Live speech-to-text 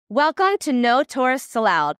Welcome to No Tourists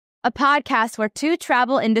Allowed, a podcast where two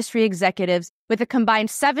travel industry executives with a combined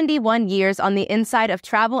 71 years on the inside of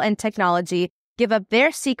travel and technology give up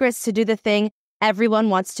their secrets to do the thing everyone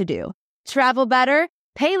wants to do. Travel better,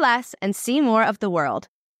 pay less, and see more of the world.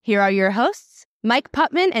 Here are your hosts, Mike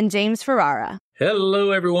Putman and James Ferrara.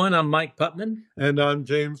 Hello, everyone. I'm Mike Putman. And I'm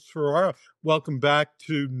James Ferrara. Welcome back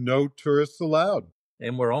to No Tourists Allowed.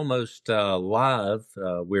 And we're almost live.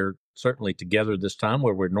 We're certainly together this time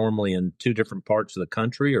where we're normally in two different parts of the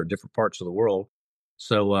country or different parts of the world.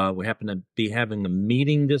 So we happen to be having a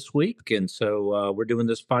meeting this week. And so we're doing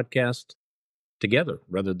this podcast together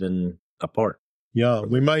rather than apart. Yeah,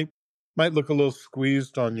 we might look a little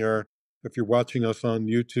squeezed on if you're watching us on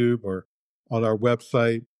YouTube or on our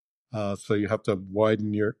website. So you have to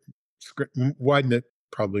widen it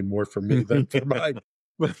probably more for me than for Mike,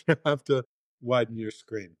 but you have to widen your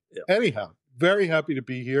screen. Yeah. Anyhow, very happy to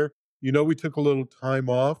be here. You know, we took a little time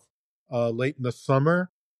off late in the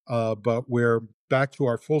summer, but we're back to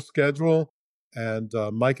our full schedule. And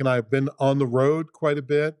Mike and I have been on the road quite a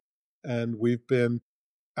bit, and we've been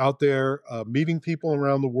out there meeting people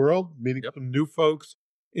around the world, meeting some new folks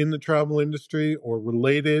in the travel industry or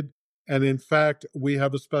related. And in fact, we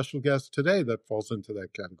have a special guest today that falls into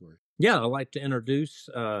that category. Yeah, I'd like to introduce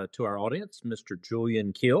to our audience Mr.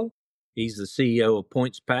 Julian Kheel. He's the CEO of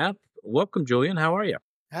PointsPath. Welcome, Julian. How are you?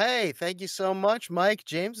 Hey, thank you so much, Mike.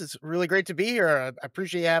 James, it's really great to be here. I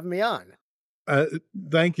appreciate you having me on.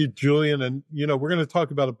 Thank you, Julian. And, you know, we're going to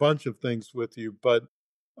talk about a bunch of things with you. But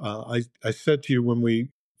I said to you when we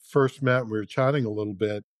first met, we were chatting a little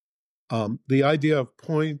bit, the idea of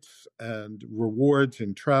points and rewards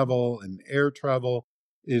in travel and air travel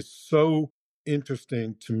is so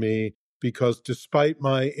interesting to me because despite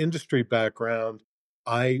my industry background,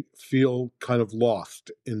 I feel kind of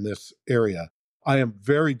lost in this area. I am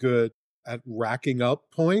very good at racking up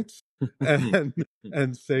points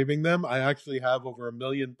and saving them. I actually have over 1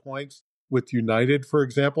 million points with United, for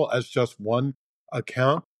example, as just one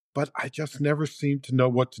account, but I just never seem to know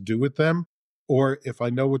what to do with them. Or if I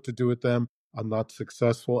know what to do with them, I'm not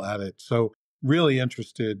successful at it. So really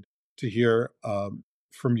interested to hear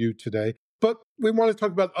from you today. But we want to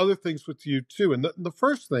talk about other things with you too. And the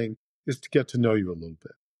first thing is to get to know you a little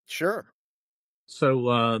bit. Sure.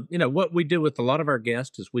 So, what we do with a lot of our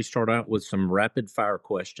guests is we start out with some rapid fire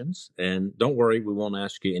questions. And don't worry, we won't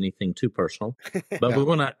ask you anything too personal. But we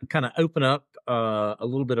want to kind of open up a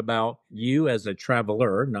little bit about you as a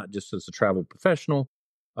traveler, not just as a travel professional,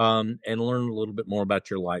 and learn a little bit more about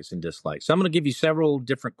your likes and dislikes. So I'm going to give you several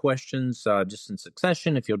different questions just in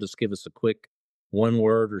succession. If you'll just give us a quick one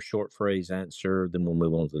word or short phrase answer, then we'll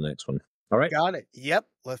move on to the next one. All right? Got it. Yep.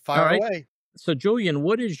 Let's fire away. So, Julian,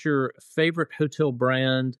 what is your favorite hotel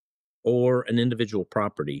brand or an individual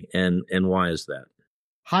property, and why is that?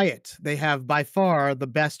 Hyatt. They have by far the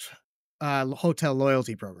best hotel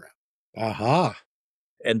loyalty program. Aha.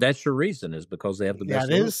 And that's your reason, is because they have the best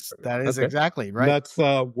loyalty program. That is exactly right. That's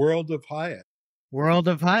World of Hyatt. World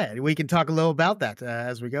of Hyatt. We can talk a little about that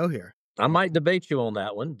as we go here. I might debate you on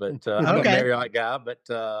that one, but I'm a Marriott guy.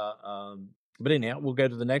 But anyhow, we'll go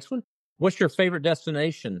to the next one. What's your favorite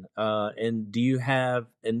destination? And do you have,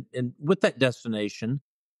 and with that destination,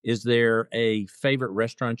 is there a favorite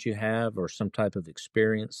restaurant you have or some type of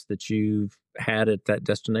experience that you've had at that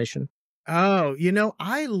destination? Oh,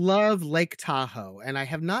 I love Lake Tahoe, and I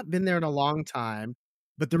have not been there in a long time.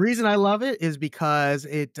 But the reason I love it is because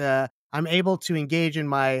I'm able to engage in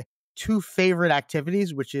my two favorite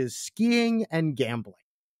activities, which is skiing and gambling.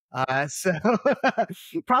 So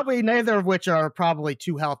probably neither of which are probably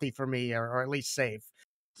too healthy for me or at least safe.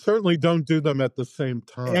 Certainly don't do them at the same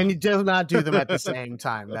time. And you do not do them at the same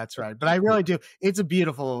time. That's right. But I really do. It's a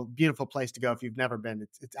beautiful, beautiful place to go. If you've never been,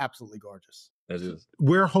 it's absolutely gorgeous. That is.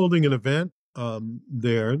 We're holding an event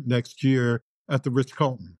there next year at the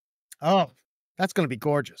Ritz-Carlton. Oh, that's going to be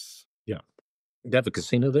gorgeous. Yeah. Do you have a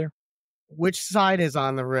casino there? Which side is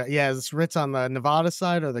on the Ritz? Yeah, is Ritz on the Nevada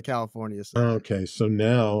side or the California side? Okay, so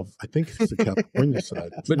now I think it's the California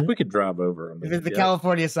side. But we could drive over. If it's the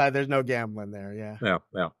California side, there's no gambling there. Yeah.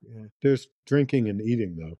 Yeah. There's drinking and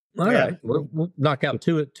eating, though. All right. We'll knock out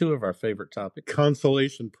two of our favorite topics.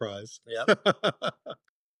 Consolation prize. Yeah.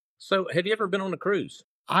 So, have you ever been on a cruise?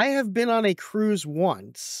 I have been on a cruise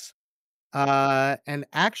once. And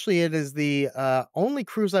actually, it is the only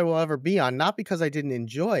cruise I will ever be on, not because I didn't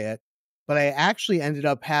enjoy it, but I actually ended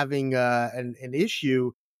up having an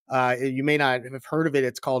issue. You may not have heard of it.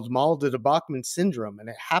 It's called mal de debarquement syndrome. And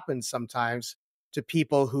it happens sometimes to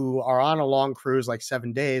people who are on a long cruise, like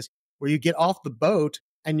 7 days, where you get off the boat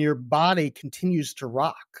and your body continues to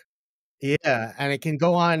rock. Yeah, and it can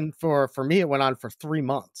go on for me, it went on for 3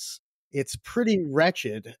 months. It's pretty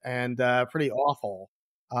wretched and, pretty awful.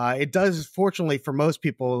 It does, fortunately for most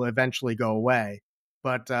people, eventually go away,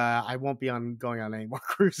 but, I won't be going on any more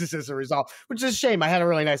cruises as a result, which is a shame. I had a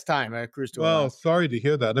really nice time. I cruised to Well, Alaska. sorry to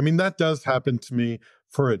hear that. I mean, that does happen to me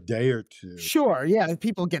for a day or two. Sure, yeah,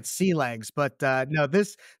 people get sea legs, but, no,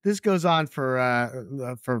 this goes on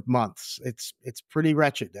for months. It's pretty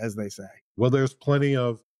wretched, as they say. Well, there's plenty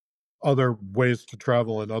of other ways to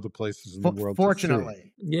travel in other places in the world to see.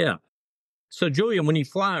 Fortunately. Yeah. So, Julian, when you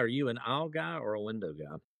fly, are you an aisle guy or a window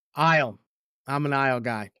guy? Aisle. I'm an aisle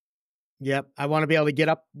guy. Yep, I wanna be able to get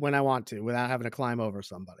up when I want to without having to climb over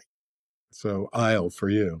somebody. So, aisle for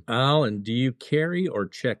you. Aisle, and do you carry or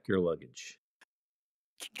check your luggage?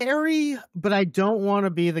 Carry, but I don't wanna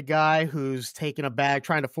be the guy who's taking a bag,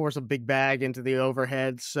 trying to force a big bag into the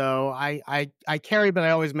overhead, so I carry, but I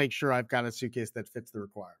always make sure I've got a suitcase that fits the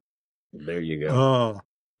requirement. There you go. Oh,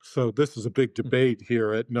 so this is a big debate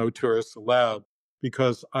here at No Tourists Allowed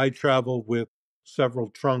because I travel with several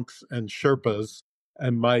trunks and Sherpas,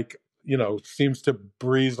 and Mike, seems to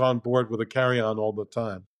breeze on board with a carry-on all the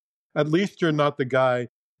time. At least you're not the guy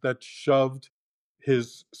that shoved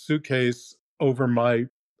his suitcase over my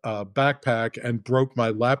backpack and broke my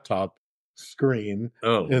laptop screen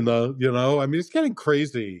Oh, I mean, it's getting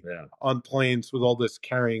crazy yeah. on planes with all this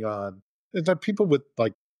carrying on. There's like people with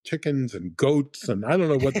like chickens and goats, and I don't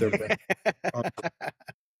know what they're.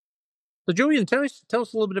 So, Julian, tell us a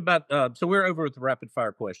little bit about. So, we're over with the rapid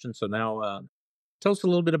fire question. So now, tell us a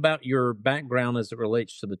little bit about your background as it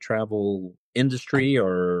relates to the travel industry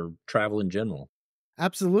or travel in general.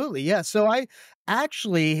 Absolutely, yeah. So I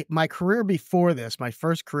actually, my career before this, my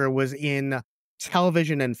first career was in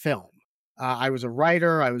television and film. I was a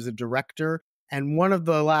writer, I was a director, and one of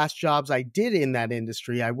the last jobs I did in that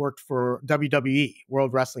industry, I worked for WWE,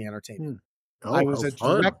 World Wrestling Entertainment. I Oh, was how a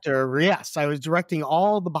fun! director. Yes, I was directing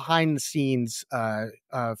all the behind the scenes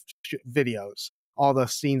videos, all the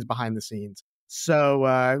scenes behind the scenes.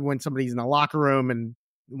 So when somebody's in a locker room and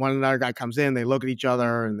one another guy comes in, they look at each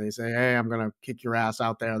other and they say, "Hey, I'm going to kick your ass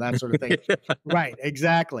out there," that sort of thing. Right,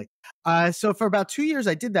 exactly. So for about 2 years,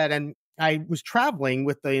 I did that, and I was traveling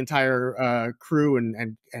with the entire crew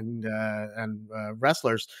and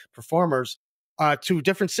wrestlers, performers, to a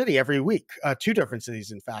different city every week, two different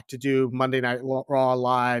cities, in fact, to do Monday Night Raw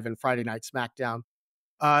live and Friday Night SmackDown.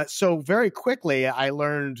 So very quickly, I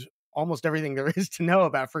learned almost everything there is to know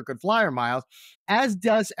about frequent flyer miles, as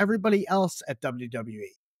does everybody else at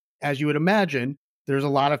WWE. As you would imagine, there's a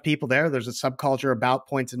lot of people there. There's a subculture about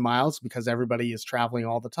points and miles because everybody is traveling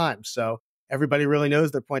all the time. So everybody really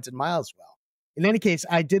knows their points and miles well. In any case,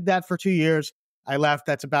 I did that for 2 years. I left.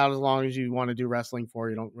 That's about as long as you want to do wrestling for.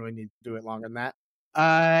 You don't really need to do it longer than that.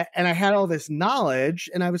 And I had all this knowledge,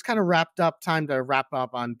 and I was kind of time to wrap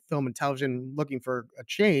up on film and television, looking for a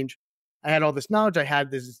change. I had all this knowledge. I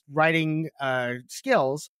had this writing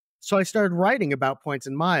skills. So I started writing about points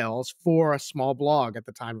and miles for a small blog. At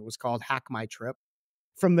the time, it was called Hack My Trip.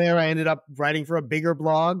 From there, I ended up writing for a bigger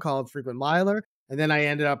blog called Frequent Miler. And then I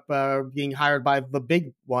ended up being hired by the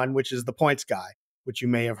big one, which is the Points Guy, which you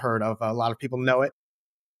may have heard of. A lot of people know it.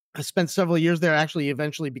 I spent several years there, actually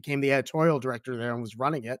eventually became the editorial director there and was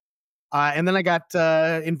running it. And then I got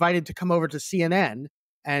invited to come over to CNN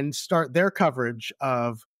and start their coverage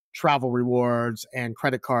of travel rewards and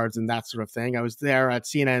credit cards and that sort of thing. I was there at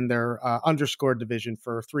CNN, their underscore division,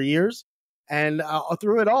 for 3 years. And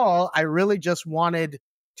through it all, I really just wanted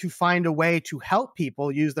to find a way to help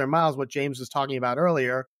people use their miles, what James was talking about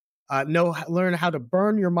earlier, learn how to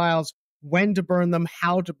burn your miles, when to burn them,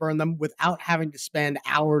 how to burn them without having to spend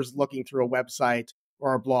hours looking through a website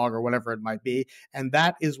or a blog or whatever it might be. And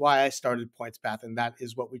that is why I started PointsPath, and that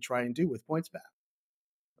is what we try and do with PointsPath.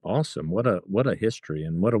 Awesome. What a history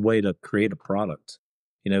and what a way to create a product.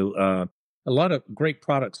 A lot of great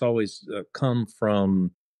products always come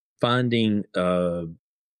from finding a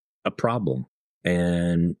problem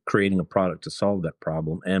and creating a product to solve that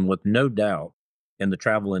problem. And with no doubt, in the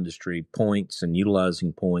travel industry, points and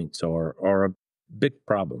utilizing points are a big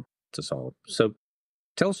problem to solve. So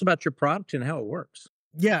tell us about your product and how it works.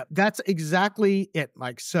 Yeah, that's exactly it,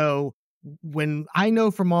 Mike. So when I know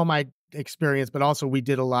from all my experience, but also we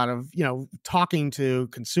did a lot of, talking to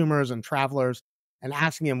consumers and travelers and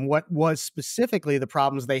asking them what was specifically the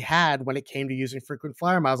problems they had when it came to using frequent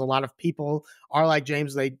flyer miles. A lot of people are like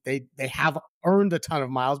James. They have earned a ton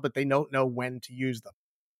of miles, but they don't know when to use them.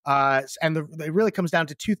 It really comes down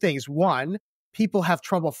to two things. One, people have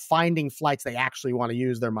trouble finding flights they actually want to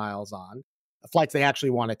use their miles on, flights they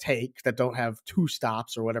actually want to take that don't have two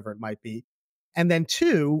stops or whatever it might be. And then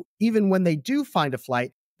two, even when they do find a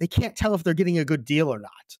flight, they can't tell if they're getting a good deal or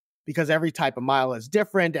not, because every type of mile is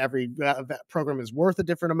different. Every program is worth a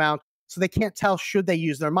different amount. So they can't tell, should they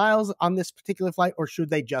use their miles on this particular flight or should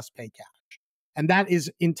they just pay cash? And that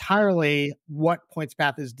is entirely what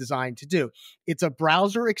PointsPath is designed to do. It's a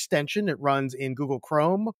browser extension. It runs in Google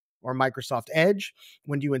Chrome or Microsoft Edge.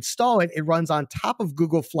 When you install it, it runs on top of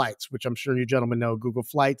Google Flights, which I'm sure you gentlemen know. Google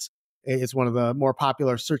Flights is one of the more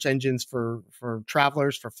popular search engines for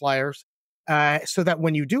travelers, for flyers. So that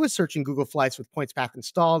when you do a search in Google Flights with PointsPath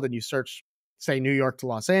installed and you search, say, New York to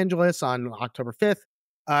Los Angeles on October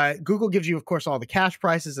 5th, Google gives you, of course, all the cash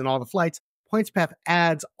prices and all the flights. PointsPath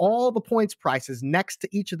adds all the points prices next to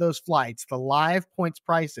each of those flights, the live points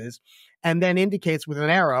prices, and then indicates with an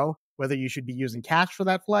arrow whether you should be using cash for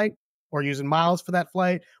that flight or using miles for that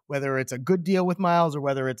flight, whether it's a good deal with miles or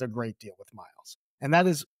whether it's a great deal with miles. And that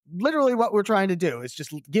is literally what we're trying to do, is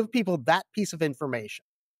just give people that piece of information.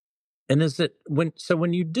 And is it when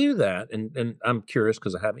you do that, and I'm curious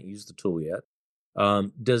because I haven't used the tool yet,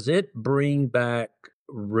 does it bring back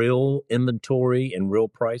real inventory and real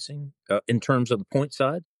pricing in terms of the point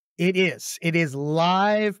side? It is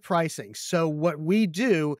live pricing. So what we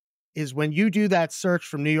do is when you do that search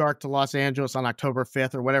from New York to Los Angeles on October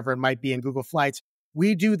 5th or whatever it might be in Google Flights,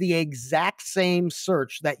 we do the exact same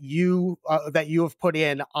search that you have put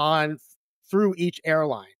in on through each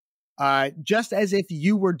airline. Just as if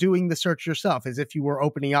you were doing the search yourself, as if you were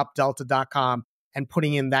opening up delta.com and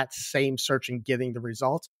putting in that same search and getting the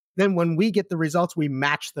results. Then when we get the results, we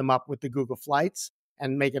match them up with the Google Flights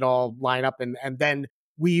and make it all line up. And then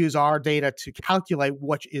we use our data to calculate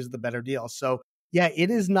which is the better deal. So yeah,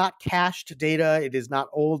 it is not cached data. It is not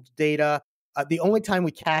old data. The only time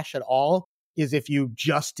we cache at all is if you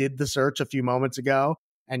just did the search a few moments ago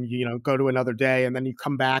and you go to another day and then you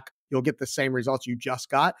come back, you'll get the same results you just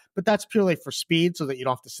got. But that's purely for speed so that you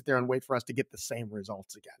don't have to sit there and wait for us to get the same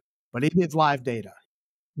results again. But it is live data.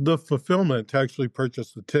 The fulfillment to actually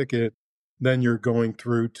purchase the ticket, then you're going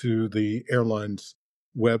through to the airline's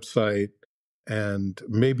website, and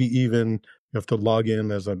maybe even you have to log in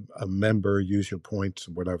as a member, use your points,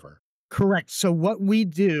 whatever. Correct. So what we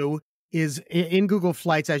do is in Google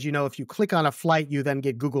Flights, as you know, if you click on a flight, you then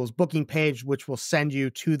get Google's booking page, which will send you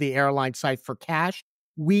to the airline site for cash.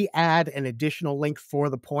 We add an additional link for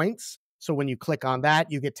the points. So when you click on that,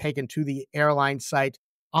 you get taken to the airline site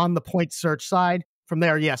on the point search side. From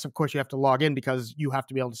there, yes, of course, you have to log in because you have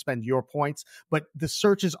to be able to spend your points. But the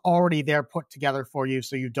search is already there put together for you,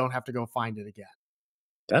 so you don't have to go find it again.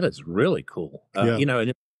 That is really cool. Yeah.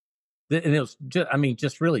 And it was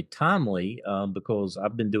just really timely because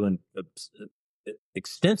I've been doing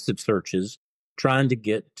extensive searches trying to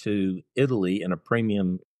get to Italy in a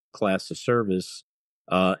premium class of service,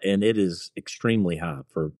 and it is extremely high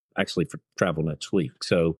for travel next week.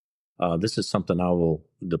 So this is something I will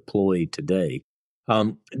deploy today.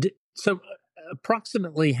 So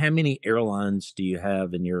approximately how many airlines do you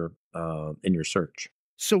have in your search?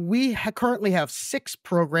 So we currently have 6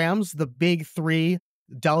 programs, the big 3,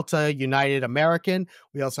 Delta, United, American.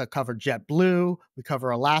 We also cover JetBlue, we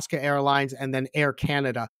cover Alaska Airlines, and then Air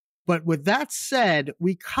Canada. But with that said,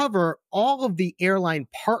 we cover all of the airline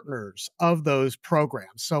partners of those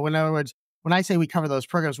programs. So in other words, when I say we cover those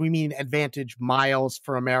programs, we mean Advantage miles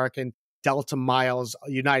for American, Delta miles,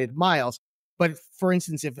 United miles. But for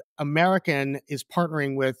instance, if American is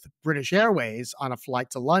partnering with British Airways on a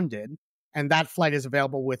flight to London, and that flight is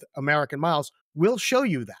available with American miles, we'll show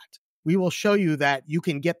you that. We will show you that you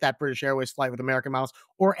can get that British Airways flight with American miles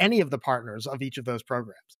or any of the partners of each of those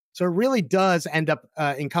programs. So it really does end up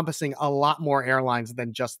encompassing a lot more airlines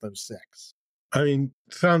than just those 6. I mean,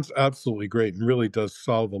 sounds absolutely great and really does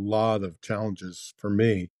solve a lot of challenges for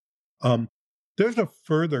me. There's a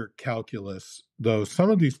further calculus, though. Some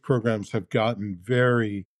of these programs have gotten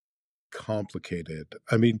very complicated.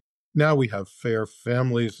 I mean, now we have fair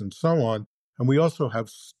families and so on, and we also have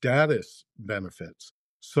status benefits.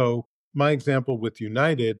 So my example with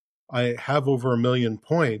United, I have over 1 million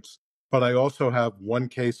points, but I also have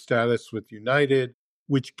 1K status with United,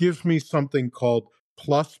 which gives me something called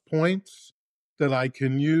plus points that I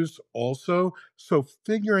can use also. So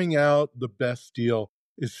figuring out the best deal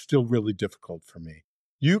is still really difficult for me.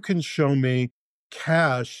 You can show me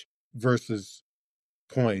cash versus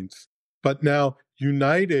points, but now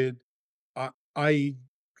United, I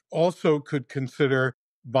also could consider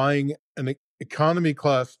buying an economy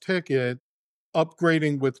class ticket,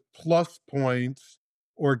 upgrading with plus points,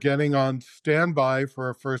 or getting on standby for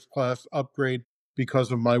a first class upgrade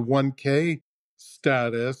because of my 1K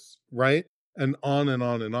status, right? And on and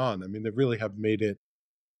on and on. I mean, they really have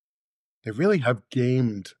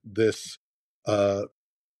gamed this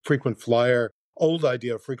frequent flyer old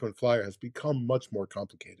idea of frequent flyer has become much more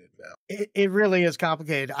complicated now. It really is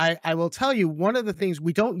complicated. I will tell you, one of the things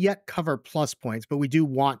we don't yet cover plus points, but we do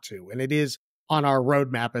want to, and it is on our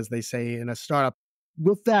roadmap, as they say in a startup.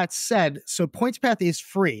 With that said, so PointsPath is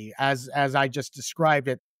free, as I just described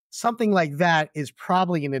it. Something like that is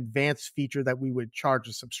probably an advanced feature that we would charge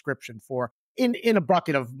a subscription for in a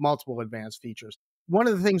bucket of multiple advanced features. One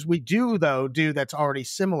of the things we do that's already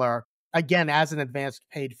similar, again, as an advanced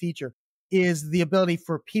paid feature, is the ability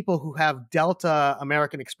for people who have Delta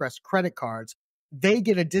American Express credit cards. They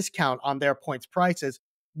get a discount on their points prices.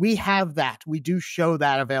 We have that. We do show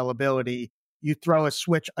that availability. You throw a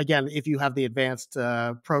switch, again, if you have the advanced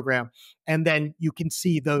program, and then you can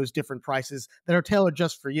see those different prices that are tailored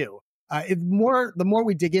just for you. The more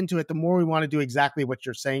we dig into it, the more we want to do exactly what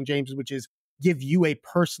you're saying, James, which is give you a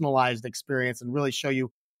personalized experience and really show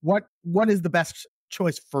you what is the best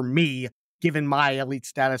choice for me, given my elite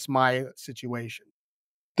status, my situation.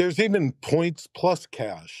 There's even points plus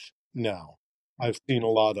cash now. I've seen a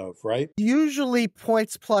lot of, right? Usually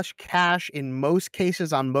points plus cash in most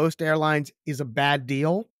cases on most airlines is a bad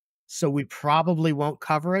deal, so we probably won't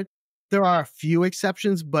cover it. There are a few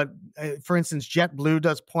exceptions, but for instance, JetBlue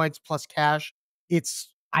does points plus cash.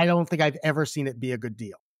 I don't think I've ever seen it be a good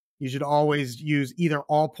deal. You should always use either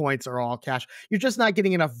all points or all cash. You're just not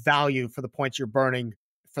getting enough value for the points you're burning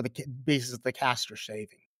for the basis of the cash you're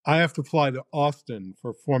saving. I have to fly to Austin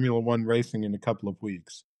for Formula One racing in a couple of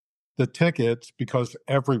weeks. The tickets, because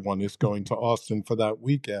everyone is going to Austin for that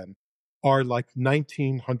weekend, are like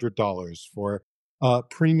 $1,900 for a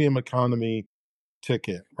premium economy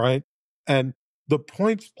ticket, right? And the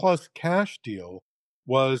points plus cash deal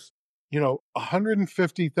was,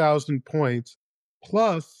 150,000 points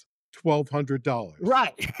plus $1,200.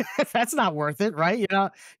 Right. That's not worth it, right?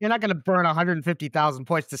 You're not going to burn 150,000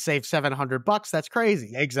 points to save $700. That's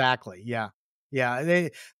crazy. Exactly. Yeah. Yeah.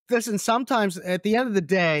 Listen, sometimes at the end of the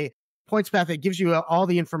day, PointsPath, it gives you all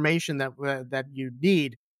the information that you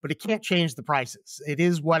need, but it can't change the prices. It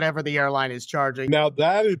is whatever the airline is charging. Now,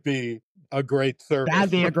 that'd be a great service.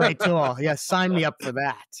 That'd be a great tool. Yeah, sign me up for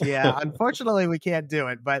that. Yeah, unfortunately, we can't do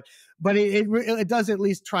it, but it does at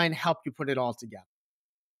least try and help you put it all together.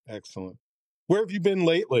 Excellent. Where have you been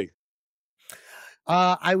lately?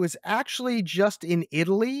 I was actually just in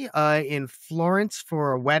Italy, in Florence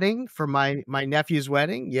for a wedding, for my nephew's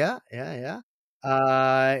wedding. Yeah.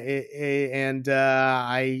 And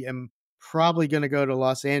I am probably going to go to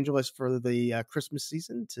Los Angeles for the Christmas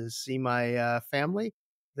season to see my family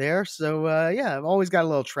there. So I've always got a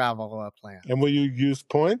little travel plan. And will you use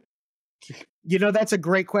point? That's a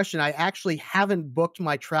great question. I actually haven't booked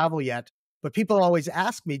my travel yet. But people always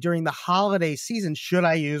ask me during the holiday season, should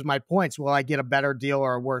I use my points? Will I get a better deal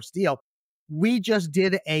or a worse deal? We just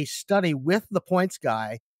did a study with the points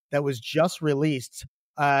guy that was just released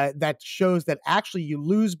that shows that actually you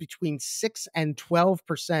lose between 6 and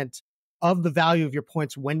 12% of the value of your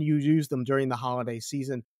points when you use them during the holiday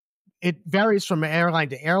season. It varies from airline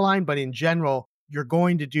to airline, but in general, you're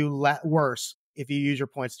going to do worse if you use your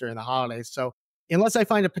points during the holidays. So unless I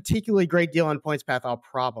find a particularly great deal on PointsPath, I'll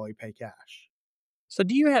probably pay cash. So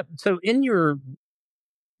in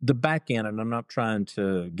the back end, and I'm not trying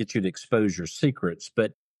to get you to expose your secrets,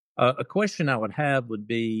 but a question I would have would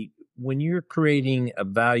be, when you're creating a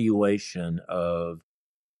valuation of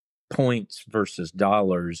points versus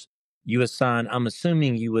dollars, I'm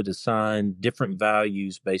assuming you would assign different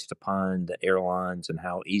values based upon the airlines and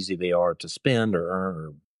how easy they are to spend or earn,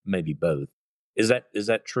 or maybe both. Is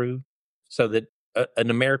that true? So that an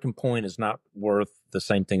American point is not worth the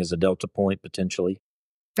same thing as a Delta point, potentially?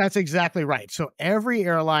 That's exactly right. So every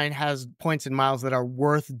airline has points and miles that are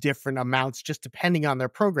worth different amounts, just depending on their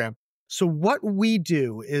program. So what we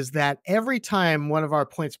do is that every time one of our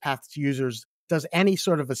PointsPath users does any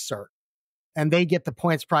sort of a cert, and they get the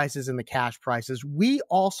points prices and the cash prices, we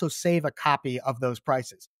also save a copy of those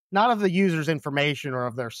prices, not of the user's information or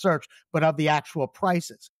of their search, but of the actual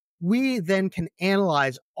prices. We then can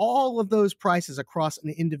analyze all of those prices across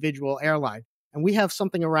an individual airline. And we have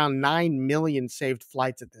something around 9 million saved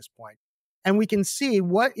flights at this point. And we can see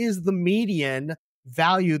what is the median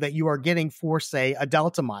value that you are getting for, say, a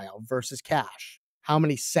Delta mile versus cash. How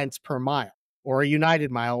many cents per mile, or a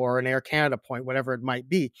United mile, or an Air Canada point, whatever it might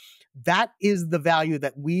be. That is the value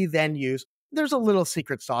that we then use. There's a little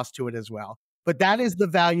secret sauce to it as well. But that is the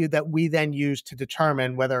value that we then use to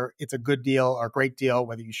determine whether it's a good deal or a great deal,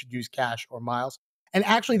 whether you should use cash or miles. And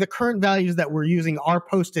actually, the current values that we're using are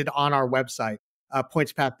posted on our website,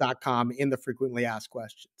 pointspath.com, in the frequently asked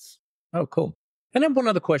questions. Oh, cool. And then one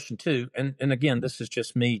other question too, and again, this is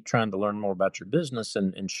just me trying to learn more about your business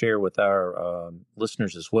and share with our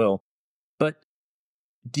listeners as well. But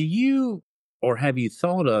Do you or have you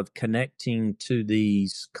thought of connecting to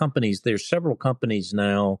these companies? There's several companies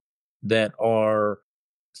now that are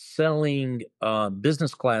selling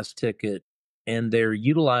business class ticket, and they're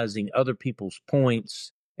utilizing other people's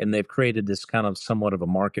points, and they've created this kind of somewhat of a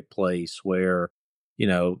marketplace where,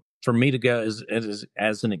 for me to go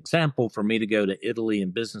as an example, for me to go to Italy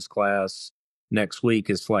in business class next week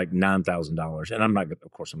is like $9,000, and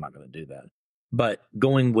of course, I'm not going to do that. But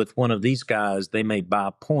going with one of these guys, they may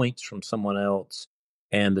buy points from someone else,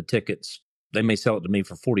 and the tickets, they may sell it to me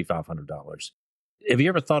for $4,500. Have you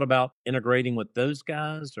ever thought about integrating with those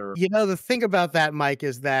guys? Or The thing about that, Mike,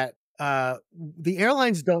 is that the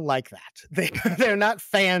airlines don't like that. They're not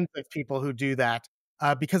fans of people who do that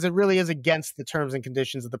because it really is against the terms and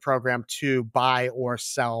conditions of the program to buy or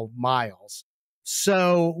sell miles.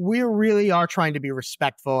 So we really are trying to be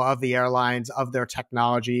respectful of the airlines, of their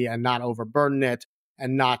technology, and not overburden it,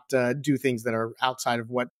 and not do things that are outside of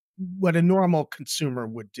what a normal consumer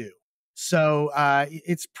would do. So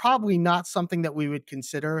it's probably not something that we would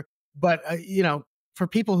consider. But, for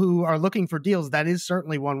people who are looking for deals, that is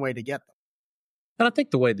certainly one way to get them. and I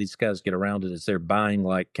think the way these guys get around it is they're buying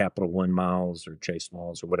like Capital One miles or Chase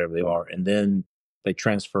miles or whatever they are, and then they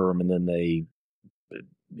transfer them, and then they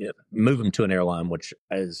move them to an airline, which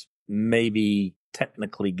is maybe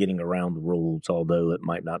technically getting around the rules, although it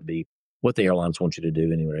might not be what the airlines want you to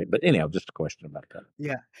do anyway. But anyhow, just a question about that.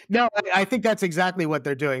 Yeah. No, I think that's exactly what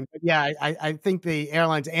they're doing. But yeah, I think the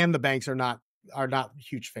airlines and the banks are not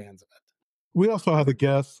huge fans of it. We also had a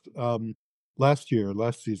guest last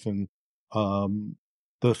season,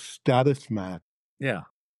 the status map Yeah.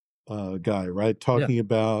 guy, right? Talking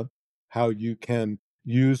about how you can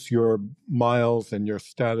use your miles and your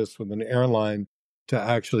status with an airline to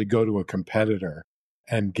actually go to a competitor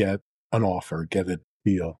and get an offer, get a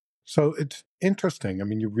deal. So it's interesting. I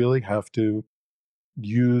mean, you really have to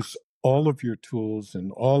use all of your tools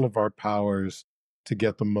and all of our powers to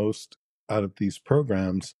get the most out of these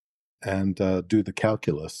programs and do the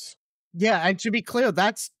calculus. Yeah, and to be clear,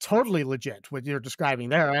 that's totally legit what you're describing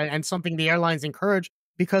there, and something the airlines encourage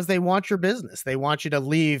because they want your business. They want you to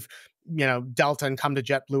leave, Delta and come to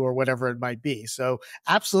JetBlue or whatever it might be. So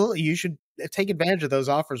absolutely, you should take advantage of those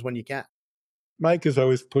offers when you can. Mike is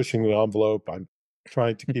always pushing the envelope. I'm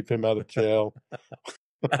trying to keep him out of jail.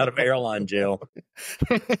 Out of airline jail.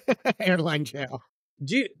 Airline jail.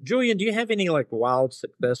 Julian, do you have any like wild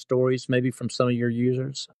success stories maybe from some of your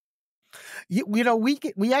users?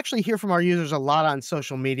 We actually hear from our users a lot on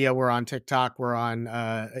social media. We're on TikTok, we're on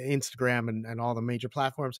Instagram, and all the major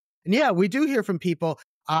platforms. And yeah, we do hear from people.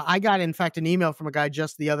 I got, in fact, an email from a guy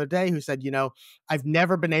just the other day who said, I've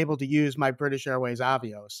never been able to use my British Airways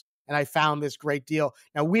Avios, and I found this great deal.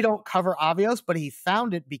 Now, we don't cover Avios, but he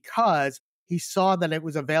found it because he saw that it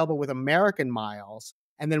was available with American miles,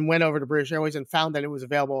 and then went over to British Airways and found that it was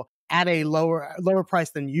available at a lower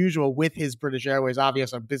price than usual with his British Airways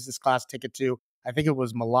Avios, a business class ticket to, I think it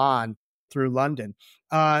was Milan through London.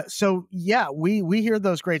 So yeah, we hear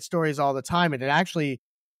those great stories all the time, and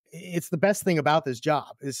it's the best thing about this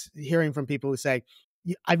job is hearing from people who say,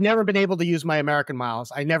 I've never been able to use my American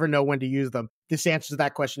miles. I never know when to use them. This answers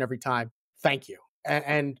that question every time. Thank you.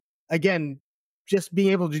 And again, just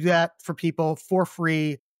being able to do that for people for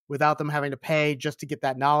free without them having to pay just to get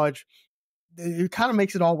that knowledge, it kind of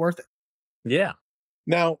makes it all worth it. Yeah.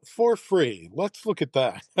 Now, for free, let's look at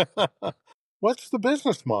that. What's the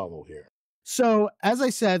business model here? So, as I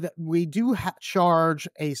said, we do charge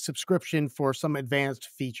a subscription for some advanced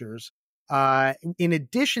features. In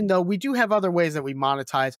addition, though, we do have other ways that we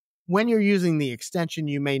monetize. When you're using the extension,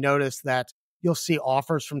 you may notice that you'll see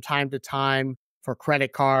offers from time to time for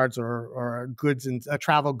credit cards or goods and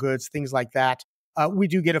travel goods, things like that. We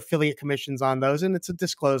do get affiliate commissions on those, and it's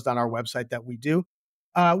disclosed on our website that we do.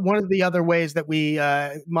 One of the other ways that we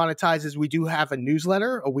monetize is we do have a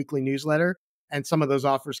newsletter, a weekly newsletter, and some of those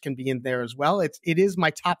offers can be in there as well. It is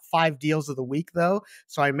my top 5 deals of the week, though,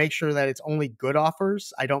 so I make sure that it's only good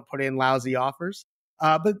offers. I don't put in lousy offers.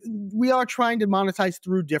 But we are trying to monetize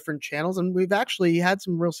through different channels, and we've actually had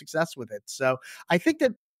some real success with it. So I think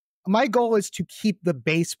that my goal is to keep the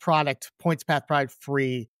base product, PointsPath Pride,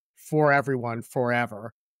 free for everyone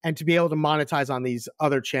forever, and to be able to monetize on these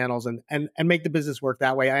other channels and make the business work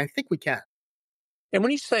that way. And I think we can. And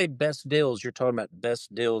when you say best deals, you're talking about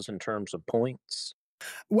best deals in terms of points?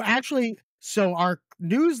 Well, actually, so our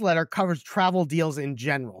newsletter covers travel deals in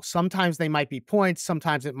general. Sometimes they might be points.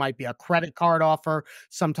 Sometimes it might be a credit card offer.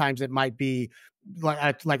 Sometimes it might be,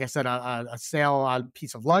 like I said, a sale on a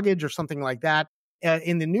piece of luggage or something like that.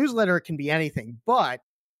 In the newsletter, it can be anything. But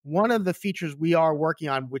one of the features we are working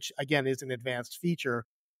on, which again is an advanced feature,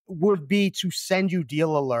 would be to send you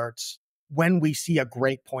deal alerts when we see a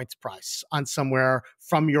great points price on somewhere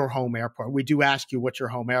from your home airport. We do ask you what your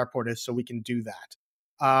home airport is so we can do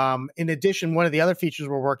that. In addition, one of the other features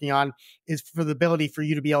we're working on is for the ability for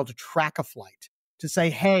you to be able to track a flight, to say,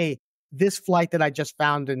 hey, this flight that I just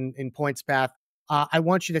found in PointsPath, I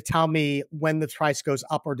want you to tell me when the price goes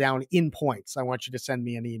up or down in points. I want you to send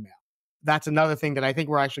me an email. That's another thing that I think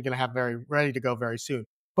we're actually going to have very ready to go very soon.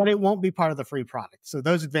 But it won't be part of the free product. So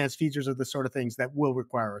those advanced features are the sort of things that will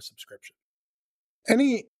require a subscription.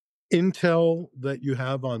 Any intel that you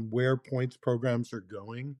have on where points programs are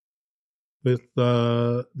going with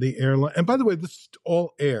the airline? And by the way, this is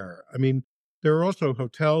all air. I mean, there are also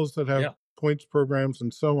hotels that have points programs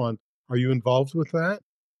and so on. Are you involved with that?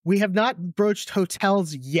 We have not broached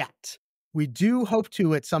hotels yet. We do hope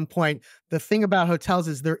to at some point. The thing about hotels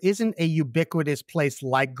is there isn't a ubiquitous place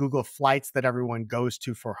like Google Flights that everyone goes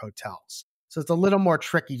to for hotels. So it's a little more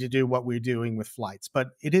tricky to do what we're doing with flights,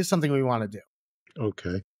 but it is something we want to do.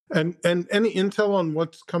 Okay. And any intel on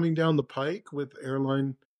what's coming down the pike with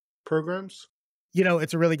airline programs? You know,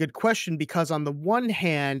 it's a really good question because on the one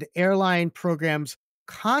hand, airline programs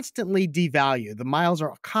constantly devalue. The miles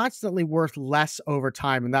are constantly worth less over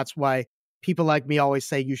time. And that's why people like me always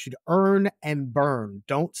say you should earn and burn.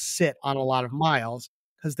 Don't sit on a lot of miles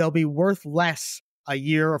because they'll be worth less a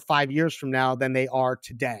year or 5 years from now than they are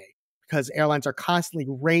today, because airlines are constantly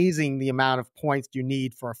raising the amount of points you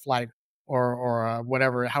need for a flight or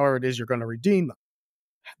whatever, however it is you're going to redeem them.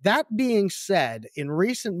 That being said, in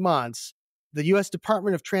recent months, the U.S.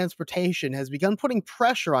 Department of Transportation has begun putting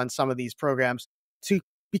pressure on some of these programs to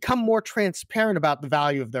become more transparent about the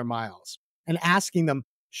value of their miles and asking them,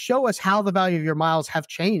 show us how the value of your miles have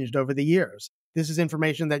changed over the years. This is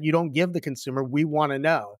information that you don't give the consumer. We want to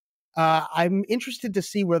know. I'm interested to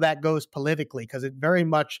see where that goes politically because it very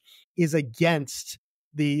much is against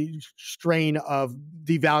the strain of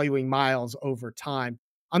devaluing miles over time.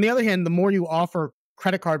 On the other hand, the more you offer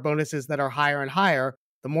credit card bonuses that are higher and higher,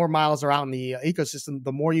 the more miles are out in the ecosystem,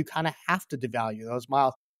 the more you kind of have to devalue those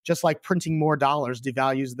miles, just like printing more dollars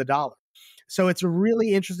devalues the dollar. So it's a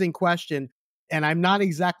really interesting question. And I'm not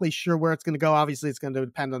exactly sure where it's going to go. Obviously, it's going to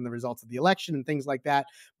depend on the results of the election and things like that.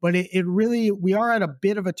 But it really, we are at a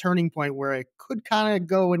bit of a turning point where it could kind of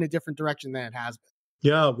go in a different direction than it has been.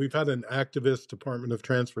 Yeah, we've had an activist Department of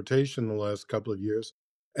Transportation the last couple of years,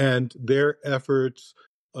 and their efforts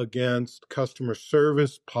against customer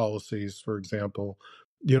service policies, for example,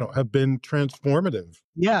 have been transformative.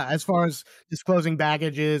 Yeah, as far as disclosing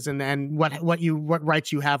baggages and what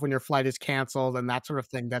rights you have when your flight is canceled and that sort of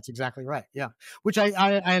thing. That's exactly right. Yeah, which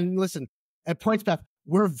and listen, at PointsPath,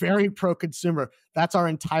 we're very pro-consumer. That's our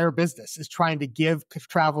entire business, is trying to give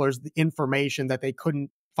travelers the information that they couldn't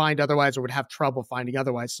find otherwise or would have trouble finding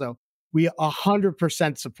otherwise. So we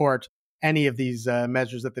 100% support any of these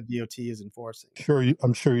measures that the DOT is enforcing.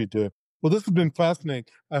 I'm sure you do. Well, this has been fascinating.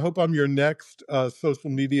 I hope I'm your next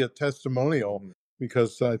social media testimonial,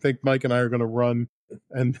 because I think Mike and I are going to run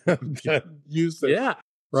and use this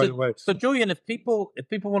away. So Julian, if people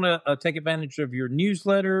want to take advantage of your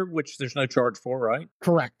newsletter, which there's no charge for, right?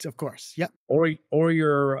 Correct, of course. Yep. Or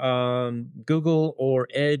your Google or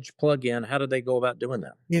Edge plugin, how do they go about doing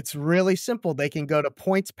that? It's really simple. They can go to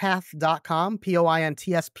pointspath.com,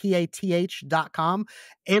 pointspath.com.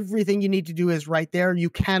 Everything you need to do is right there. You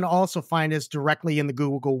can also find us directly in the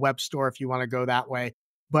Google Web Store if you want to go that way.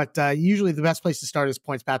 But usually the best place to start is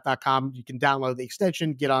pointspath.com. You can download the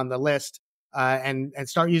extension, get on the list, and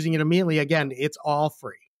start using it immediately. Again, it's all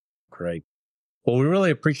free. Great. Well, we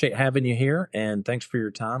really appreciate having you here, and thanks for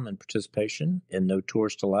your time and participation in No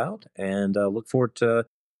Tourist Allowed, and look forward to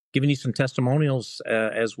giving you some testimonials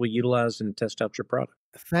as we utilize and test out your product.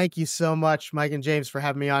 Thank you so much, Mike and James, for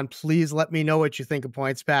having me on. Please let me know what you think of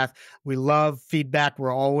PointsPath. We love feedback.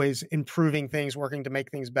 We're always improving things, working to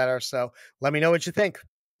make things better. So let me know what you think.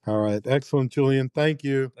 All right. Excellent, Julian. Thank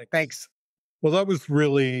you. Thanks. Well, that was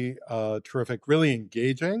really terrific, really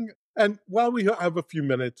engaging. And while we have a few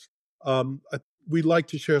minutes, we like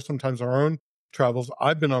to share sometimes our own travels.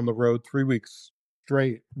 I've been on the road 3 weeks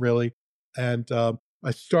straight, really. And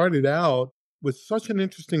I started out with such an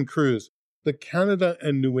interesting cruise, the Canada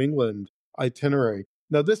and New England itinerary.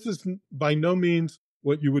 Now, this is by no means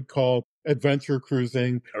what you would call adventure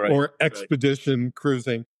cruising or expedition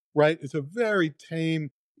cruising, right? It's a very tame,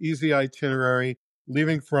 easy itinerary,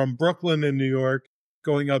 leaving from Brooklyn in New York,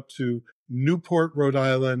 going up to Newport, Rhode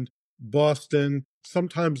Island, Boston,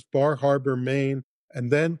 sometimes Bar Harbor, Maine,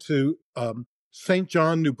 and then to St.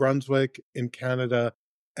 John, New Brunswick in Canada,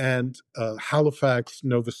 and Halifax,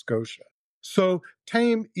 Nova Scotia. So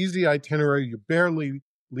tame, easy itinerary. You barely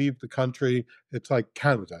leave the country. It's like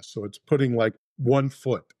Canada. So it's putting like 1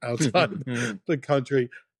 foot outside the country.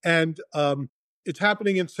 And it's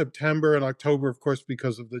happening in September and October, of course,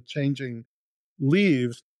 because of the changing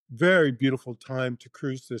leaves. Very beautiful time to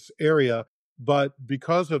cruise this area. But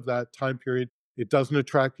because of that time period, it doesn't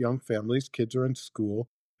attract young families. Kids are in school.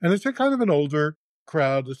 And it's a kind of an older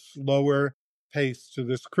crowd, a slower pace to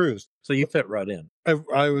this cruise. So you fit right in.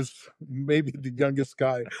 I was maybe the youngest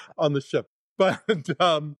guy on the ship. But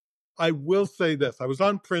I will say this. I was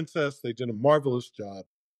on Princess. They did a marvelous job.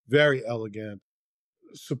 Very elegant,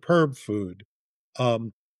 superb food.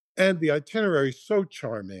 And the itinerary is so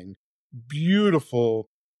charming. Beautiful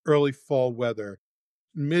early fall weather.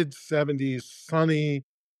 Mid-70s, sunny,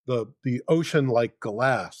 the ocean like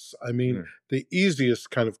glass. I mean, the easiest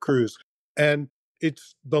kind of cruise. And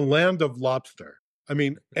it's the land of lobster. I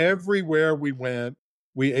mean, everywhere we went,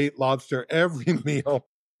 we ate lobster. Every meal,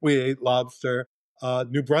 we ate lobster.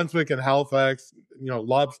 New Brunswick and Halifax,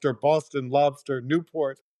 lobster. Boston, lobster.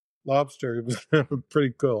 Newport, lobster. It was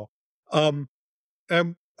pretty cool. And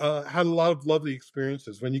had a lot of lovely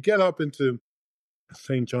experiences. When you get up into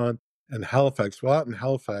St. John and Halifax, well, out in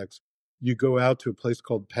Halifax, you go out to a place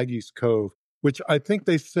called Peggy's Cove, which I think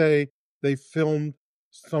they say they filmed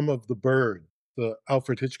some of The Bird, the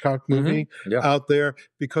Alfred Hitchcock movie, out there,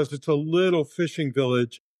 because it's a little fishing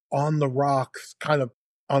village on the rocks, kind of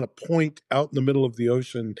on a point out in the middle of the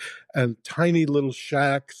ocean, and tiny little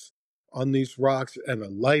shacks on these rocks and a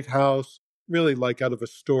lighthouse, really like out of a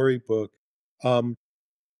storybook.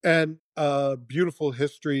 And beautiful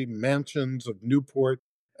history, mansions of Newport,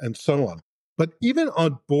 and so on. But even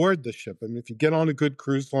on board the ship, I mean, if you get on a good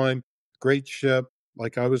cruise line, great ship,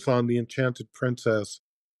 like I was on the Enchanted Princess,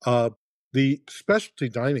 the specialty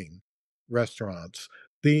dining restaurants,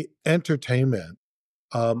 the entertainment,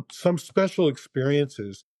 some special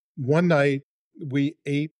experiences. One night we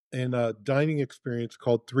ate in a dining experience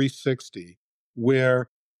called 360, where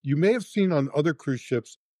you may have seen on other cruise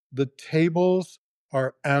ships, the tables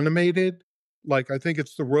are animated. Like, I think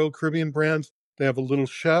it's the Royal Caribbean brands. They have a little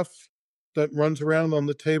chef that runs around on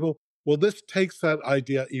the table. Well, this takes that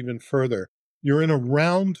idea even further. You're in a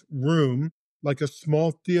round room, like a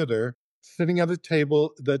small theater, sitting at a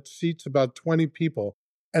table that seats about 20 people,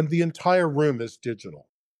 and the entire room is digital.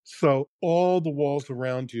 So all the walls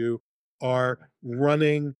around you are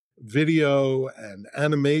running video and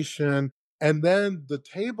animation. And then the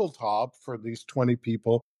tabletop for these 20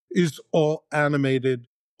 people is all animated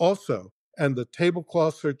also. And the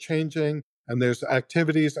tablecloths are changing, and there's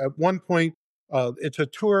activities. At one point, it's a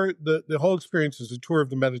tour. The whole experience is a tour of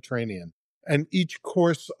the Mediterranean. And each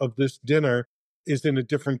course of this dinner is in a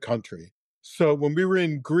different country. So when we were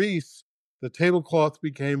in Greece, the tablecloth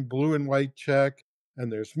became blue and white check,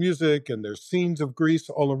 and there's music, and there's scenes of Greece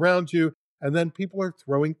all around you. And then people are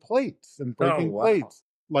throwing plates and breaking plates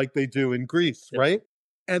like they do in Greece, right?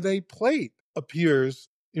 And a plate appears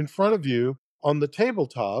in front of you on the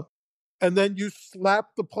tabletop, and then you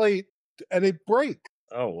slap the plate and it breaks.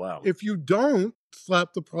 Oh, wow. If you don't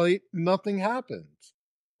slap the plate, nothing happens.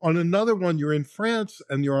 On another one, you're in France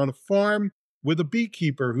and you're on a farm with a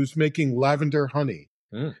beekeeper who's making lavender honey.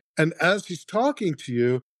 And as he's talking to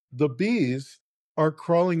you, the bees are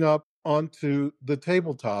crawling up onto the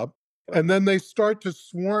tabletop, and then they start to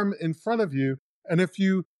swarm in front of you. And if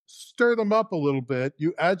you stir them up a little bit,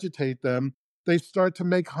 you agitate them, they start to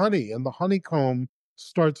make honey, and the honeycomb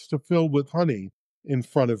starts to fill with honey in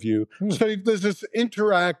front of you. So there's this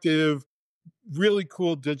interactive, really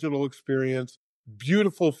cool digital experience,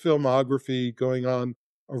 beautiful filmography going on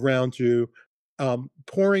around you,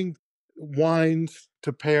 pouring wines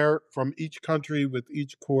to pair from each country with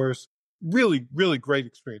each course. Really, really great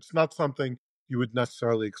experience. Not something you would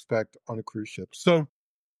necessarily expect on a cruise ship. So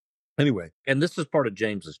anyway. And this is part of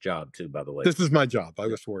James's job too, by the way. This is my job. I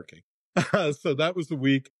was working. So that was the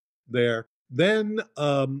week there. Then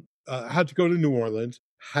had to go to New Orleans.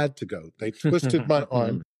 Had to go. They twisted my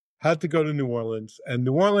arm. Had to go to New Orleans. And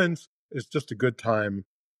New Orleans is just a good time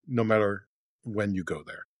no matter when you go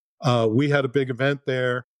there. We had a big event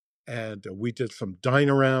there, and we did some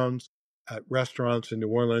dine-arounds at restaurants in New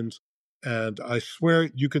Orleans. And I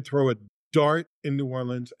swear you could throw a dart in New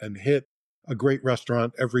Orleans and hit a great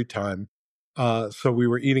restaurant every time. So we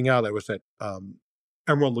were eating out. I was at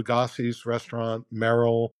Emerald Lagasse's restaurant,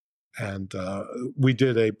 Merrill, and we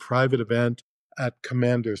did a private event at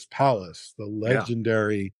Commander's Palace, the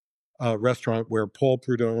legendary restaurant where Paul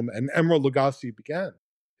Prudhomme and Emerald Lagasse began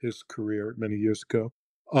his career many years ago,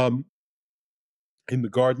 in the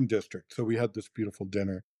Garden District. So we had this beautiful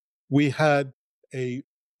dinner. We had a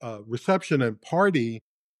reception and party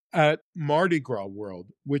at Mardi Gras World,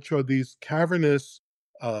 which are these cavernous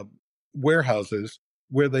warehouses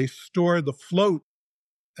where they store the float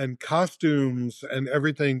and costumes and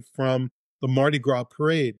everything from the Mardi Gras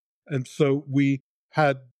parade. And so we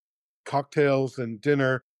had cocktails and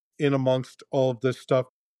dinner in amongst all of this stuff,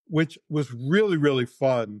 which was really, really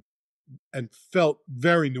fun and felt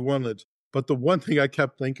very New Orleans. But the one thing I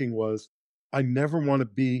kept thinking was, I never want to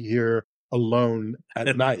be here alone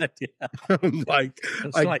at night. Like,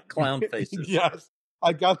 it's like clown faces. Yes.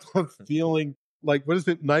 I got the feeling like, what is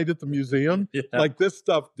it, Night at the Museum? Yeah. Like, this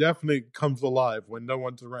stuff definitely comes alive when no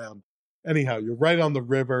one's around. Anyhow, you're right on the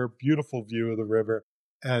river, beautiful view of the river.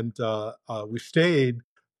 And we stayed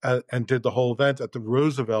and did the whole event at the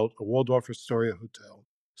Roosevelt, a Waldorf Astoria hotel.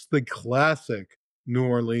 It's the classic New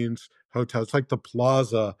Orleans hotel. It's like the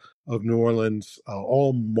plaza of New Orleans,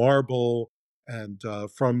 all marble and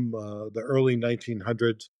from the early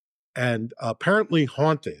 1900s, and apparently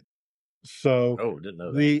haunted. So didn't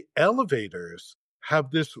know that. The elevators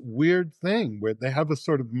have this weird thing where they have a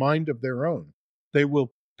sort of mind of their own. They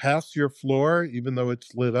will pass your floor, even though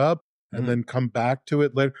it's lit up, and then come back to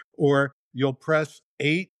it later. Or you'll press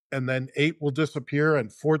 8, and then 8 will disappear,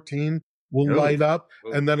 and 14 will light up.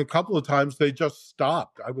 And then a couple of times they just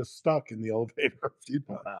stopped. I was stuck in the elevator a few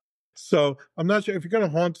times. Wow. So I'm not sure if you're going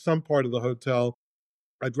to haunt some part of the hotel,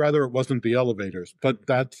 I'd rather it wasn't the elevators, but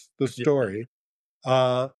that's the story.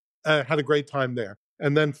 I had a great time there.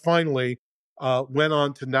 And then finally went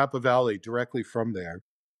on to Napa Valley directly from there.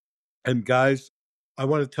 And guys, I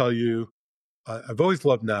want to tell you, I've always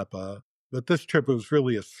loved Napa, but this trip was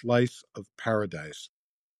really a slice of paradise.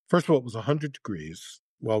 First of all, it was 100 degrees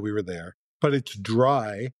while we were there, but it's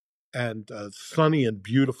dry and sunny and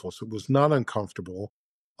beautiful. So it was not uncomfortable.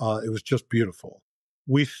 It was just beautiful.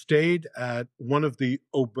 We stayed at one of the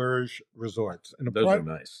auberge resorts. And those are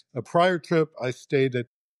nice. A prior trip, I stayed at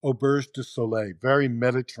Auberge du Soleil, very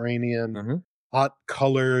Mediterranean, hot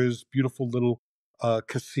colors, beautiful little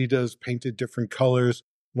casitas painted different colors.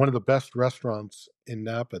 One of the best restaurants in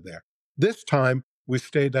Napa there. This time, we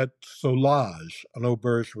stayed at Solage, an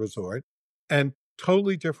auberge resort, and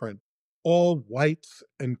totally different. All whites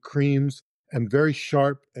and creams and very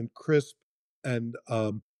sharp and crisp and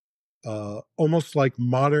almost like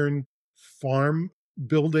modern farm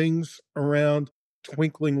buildings around,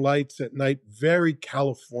 twinkling lights at night, very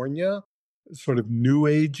California, sort of new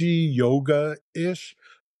agey, yoga-ish,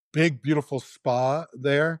 big, beautiful spa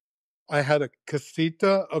there. I had a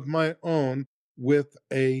casita of my own with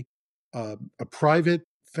a private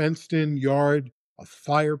fenced-in yard, a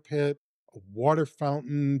fire pit, a water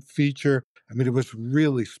fountain feature. I mean, it was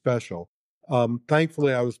really special.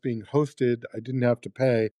 Thankfully, I was being hosted. I didn't have to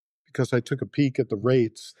pay because I took a peek at the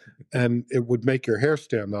rates, and it would make your hair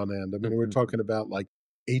stand on end. I mean, we're talking about like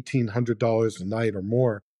 $1,800 a night or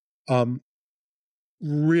more.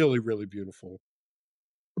 Really, really beautiful.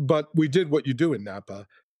 But we did what you do in Napa.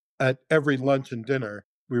 At every lunch and dinner,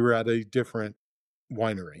 we were at a different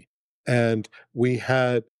winery. And we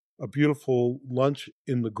had a beautiful lunch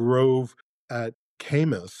in the Grove at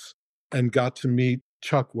Camus and got to meet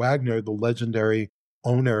Chuck Wagner, the legendary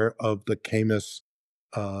owner of the Camus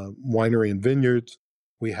Winery and Vineyards.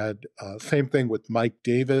 We had same thing with Mike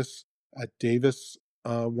Davis at Davis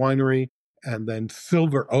Winery, and then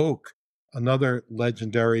Silver Oak, another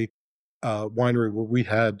legendary winery where we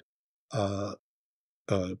had a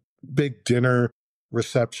big dinner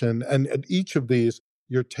reception. And at each of these,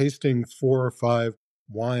 you're tasting 4 or 5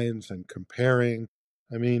 wines and comparing.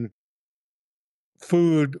 I mean,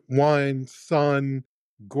 food, wine, sun,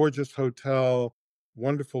 gorgeous hotel,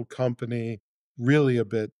 wonderful company, really a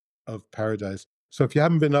bit of paradise. So if you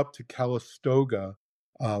haven't been up to Calistoga,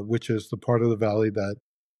 which is the part of the valley that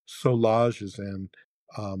Solage is in,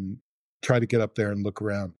 try to get up there and look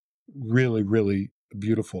around. Really, really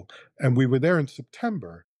beautiful. And we were there in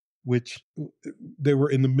September, which they were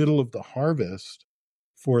in the middle of the harvest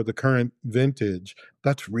for the current vintage.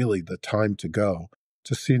 That's really the time to go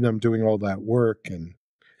to see them doing all that work. And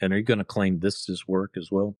are you going to claim this is work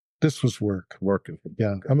as well? This was work. Working.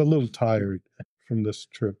 Yeah, I'm a little tired from this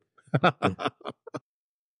trip. Now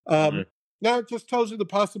it just tells you the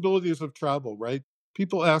possibilities of travel, right?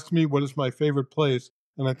 People ask me what is my favorite place,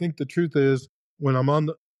 and I think the truth is when I'm on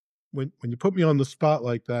the when you put me on the spot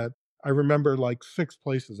like that, I remember like 6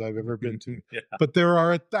 places I've ever been to, but there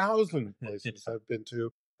are 1,000 places I've been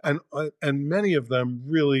to, and many of them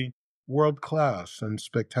really world class and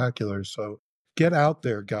spectacular. So get out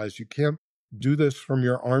there, guys. You can't do this from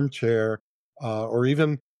your armchair or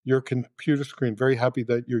even your computer screen. Very happy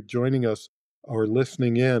that you're joining us or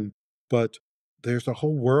listening in, but there's a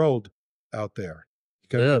whole world out there. You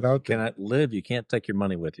gotta get out there. Cannot live. You can't take your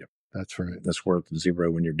money with you. That's right. That's worth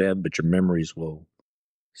 0 when you're dead, but your memories will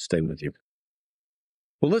stay with you.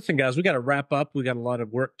 Well, listen, guys, we got to wrap up. We got a lot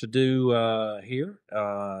of work to do here.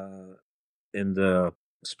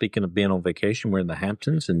 Speaking of being on vacation, we're in the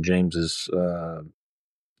Hamptons in James's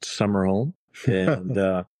summer home,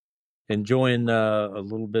 and enjoying a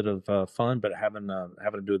little bit of fun, but having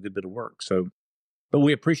to do a good bit of work. But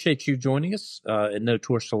we appreciate you joining us at No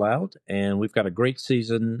Tourists Allowed, and we've got a great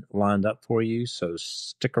season lined up for you. So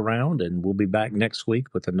stick around, and we'll be back next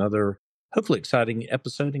week with another hopefully exciting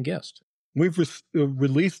episode and guest. We've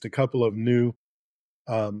released a couple of new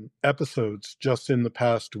episodes just in the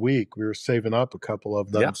past week. We were saving up a couple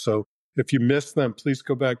of them. Yeah. So if you missed them, please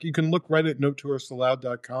go back. You can look right at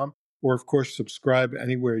notouristsallowed.com, or of course, subscribe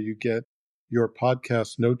anywhere you get your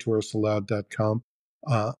podcast, notouristsallowed.com,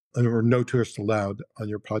 or No Tourists Allowed on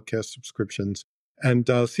your podcast subscriptions, and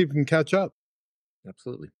see if we can catch up.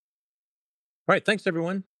 Absolutely. All right. Thanks,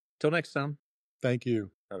 everyone. Till next time. Thank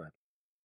you. Bye-bye.